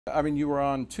I mean, you were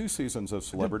on 2 seasons of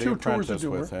Celebrity Two tours of Apprentice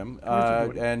doing. with him, Tours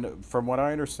of doing. and from what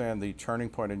I understand, the turning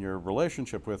point in your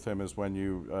relationship with him is when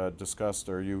you discussed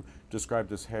or you described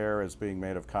his hair as being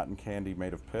made of cotton candy,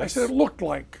 made of I said piss. it looked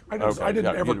like. Okay, I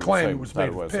didn't yeah, ever you claim say it was that made it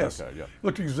of was, piss. okay, yeah. It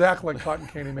looked exactly like cotton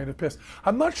candy made of piss.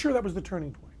 I'm not sure that was the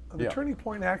turning point. The Yeah. turning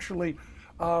point actually,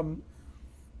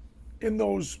 in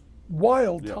those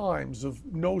wild Yeah. times of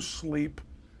no sleep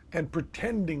and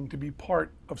pretending to be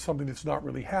part of something that's not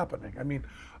really happening. I mean,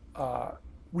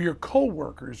 we are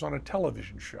co-workers on a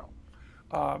television show.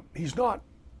 He's not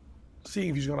seeing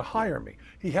if he's going to hire me.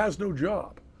 He has no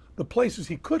job. The places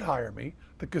he could hire me,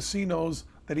 the casinos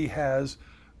that he has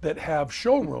that have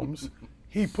showrooms,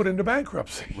 he put into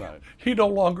bankruptcy. Right. He no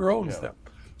longer owns Yeah. them.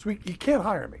 So he can't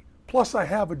hire me. Plus, I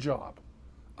have a job.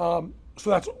 So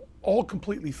that's all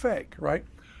completely fake, right?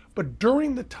 But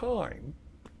during the time,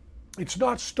 it's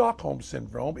not Stockholm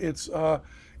syndrome. It's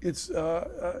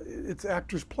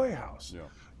Actors Playhouse. Yeah.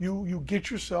 You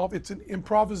get yourself. It's an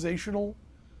improvisational,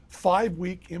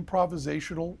 5-week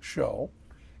improvisational show,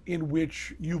 in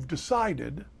which you've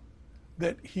decided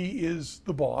that he is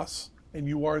the boss and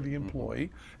you are the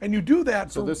employee, and you do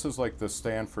that. So this is like the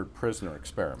Stanford prisoner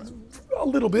experiment. A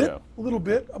little bit, Yeah. a little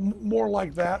bit, more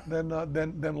like that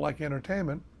than like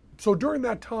entertainment. So during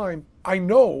that time, I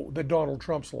know that Donald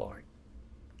Trump's lying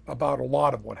about a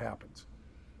lot of what happens,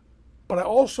 but I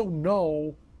also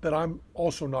know that I'm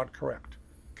also not correct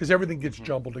because everything gets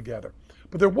jumbled together.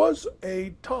 But there was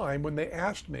a time when they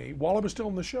asked me, while I was still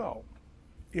in the show,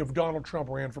 if Donald Trump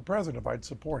ran for president, if I'd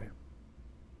support him,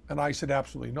 and I said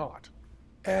absolutely not.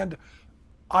 And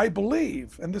I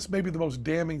believe, and this may be the most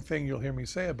damning thing you'll hear me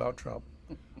say about Trump,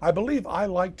 I believe I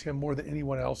liked him more than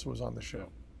anyone else who was on the show.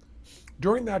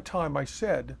 During that time, I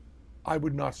said I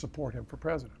would not support him for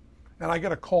president. And I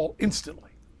got a call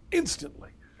instantly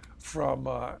from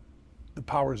the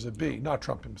powers that be, not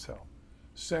Trump himself,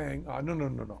 saying,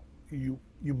 no, you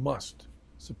must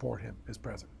support him as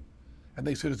president. And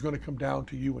they said it's going to come down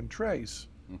to you and Trace,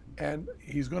 and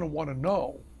he's going to want to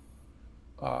know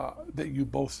that you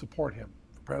both support him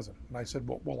for president. And I said,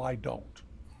 well, I don't.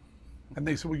 And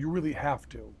they said, well, you really have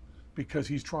to, because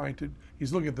he's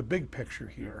looking at the big picture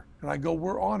here. And I go,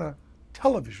 we're on a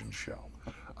television show.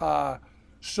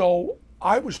 So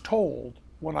I was told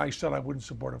when I said I wouldn't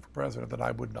support him for president that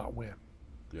I would not win.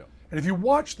 Yeah. And if you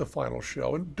watch the final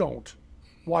show, and don't,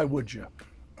 why would you?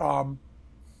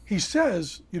 He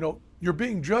says, you're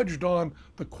being judged on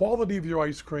the quality of your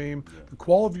ice cream, the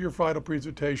quality of your final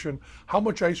presentation, how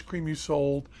much ice cream you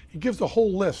sold. He gives a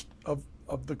whole list of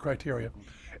the criteria.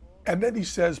 And then he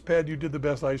says, Penn, you did the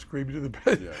best ice cream, you did the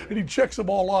best. Yeah. And he checks them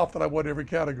all off that I won every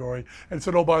category and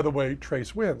said, oh, by the way,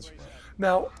 Trace wins.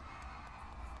 Now,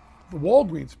 the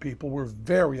Walgreens people were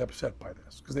very upset by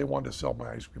this because they wanted to sell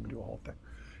my ice cream and do a whole thing.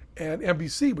 And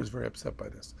NBC was very upset by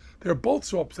this. They're both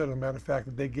so upset, as a matter of fact,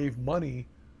 that they gave money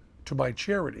to my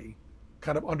charity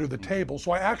kind of under the table.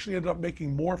 So I actually ended up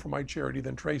making more for my charity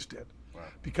than Trace did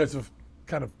because of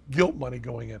kind of guilt money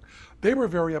going in. They were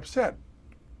very upset.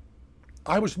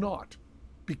 I was not,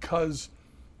 because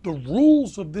the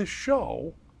rules of this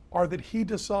show are that he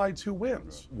decides who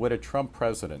wins. Would a Trump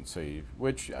presidency,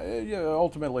 which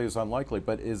ultimately is unlikely,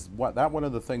 but is that one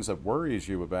of the things that worries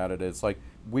you about it? Is like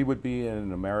we would be in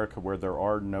an America where there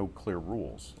are no clear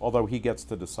rules, although he gets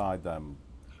to decide them.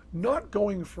 Not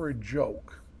going for a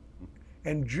joke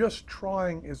and just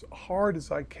trying as hard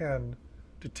as I can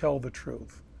to tell the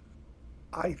truth.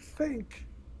 I think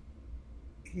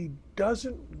he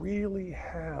doesn't really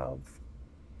have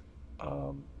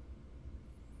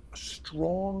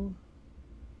strong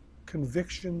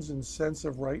convictions and sense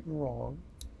of right and wrong.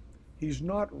 He's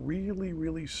not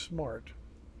really smart.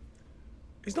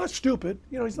 He's not stupid,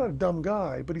 he's not a dumb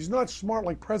guy, but he's not smart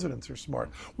like presidents are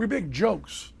smart. We make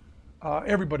jokes.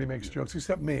 Everybody makes jokes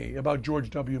except me about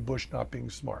George W. Bush not being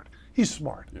smart. He's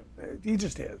smart. Yeah. He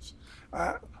just is.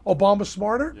 Obama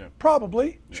smarter? Yeah.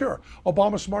 Probably. Yeah. Sure.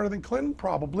 Obama smarter than Clinton?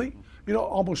 Probably.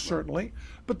 Almost certainly.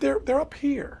 But they're up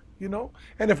here.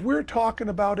 And if we're talking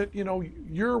about it,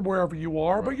 you're wherever you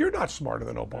are, but you're not smarter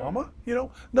than Obama.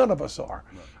 None of us are.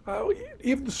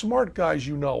 Even the smart guys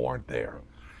aren't there.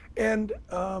 And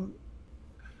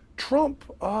Trump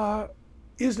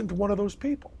isn't one of those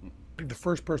people. The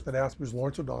first person that asked me was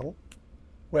Lawrence O'Donnell,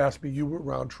 who asked me, you were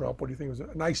around Trump, what do you think was it?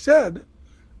 And I said,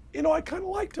 I kind of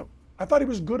liked him. I thought he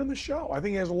was good in the show. I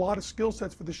think he has a lot of skill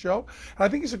sets for the show. And I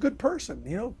think he's a good person,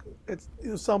 it's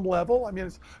some level. I mean,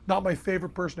 it's not my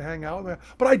favorite person to hang out with,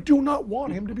 but I do not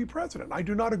want him to be president. I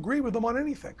do not agree with him on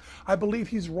anything. I believe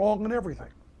he's wrong on everything.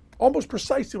 Almost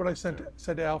precisely what I said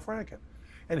to Al Franken.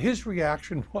 And his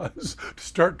reaction was to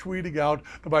start tweeting out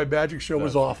that my magic show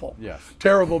was awful. Yes.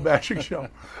 Terrible magic show.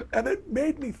 And it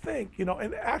made me think,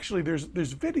 and actually there's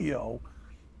video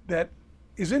that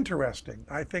is interesting.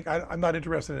 I think, I'm not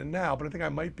interested in it now, but I think I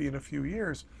might be in a few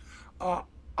years.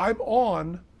 I'm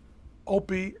on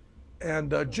Opie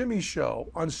and Jimmy's show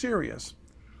on Sirius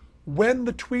when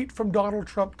the tweet from Donald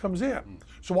Trump comes in.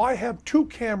 So I have 2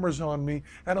 cameras on me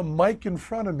and a mic in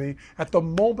front of me at the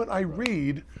moment I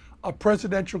read a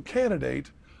presidential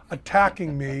candidate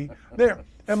attacking me there.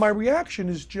 And my reaction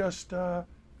is just,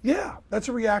 yeah, that's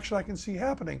a reaction I can see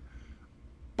happening.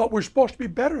 But we're supposed to be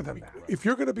better than that. If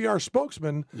you're going to be our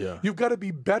spokesman, you've got to be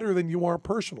better than you are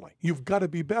personally. You've got to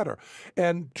be better.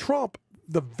 And Trump,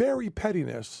 the very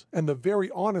pettiness and the very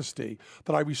honesty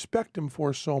that I respect him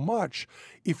for so much,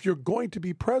 if you're going to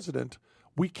be president,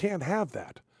 we can't have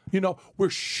that.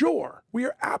 We're sure, we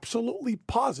are absolutely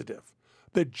positive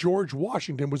that George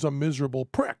Washington was a miserable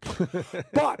prick.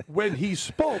 But when he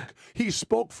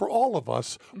spoke for all of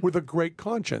us with a great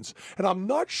conscience. And I'm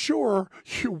not sure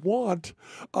you want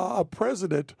a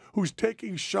president who's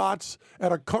taking shots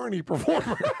at a Carney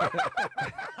performer.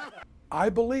 I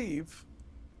believe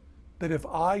that if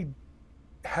I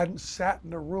hadn't sat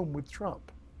in a room with Trump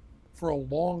for a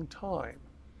long time,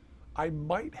 I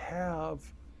might have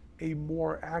a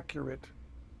more accurate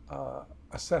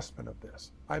assessment of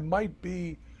this. I might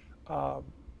be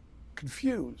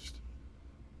confused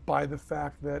by the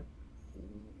fact that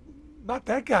not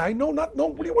that guy. No,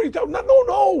 what are you doing?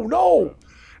 No.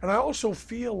 And I also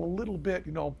feel a little bit.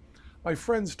 My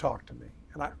friends talk to me,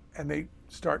 and they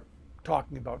start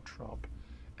talking about Trump,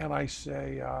 and I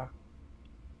say,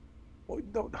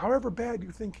 well, however bad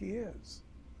you think he is,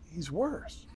 he's worse.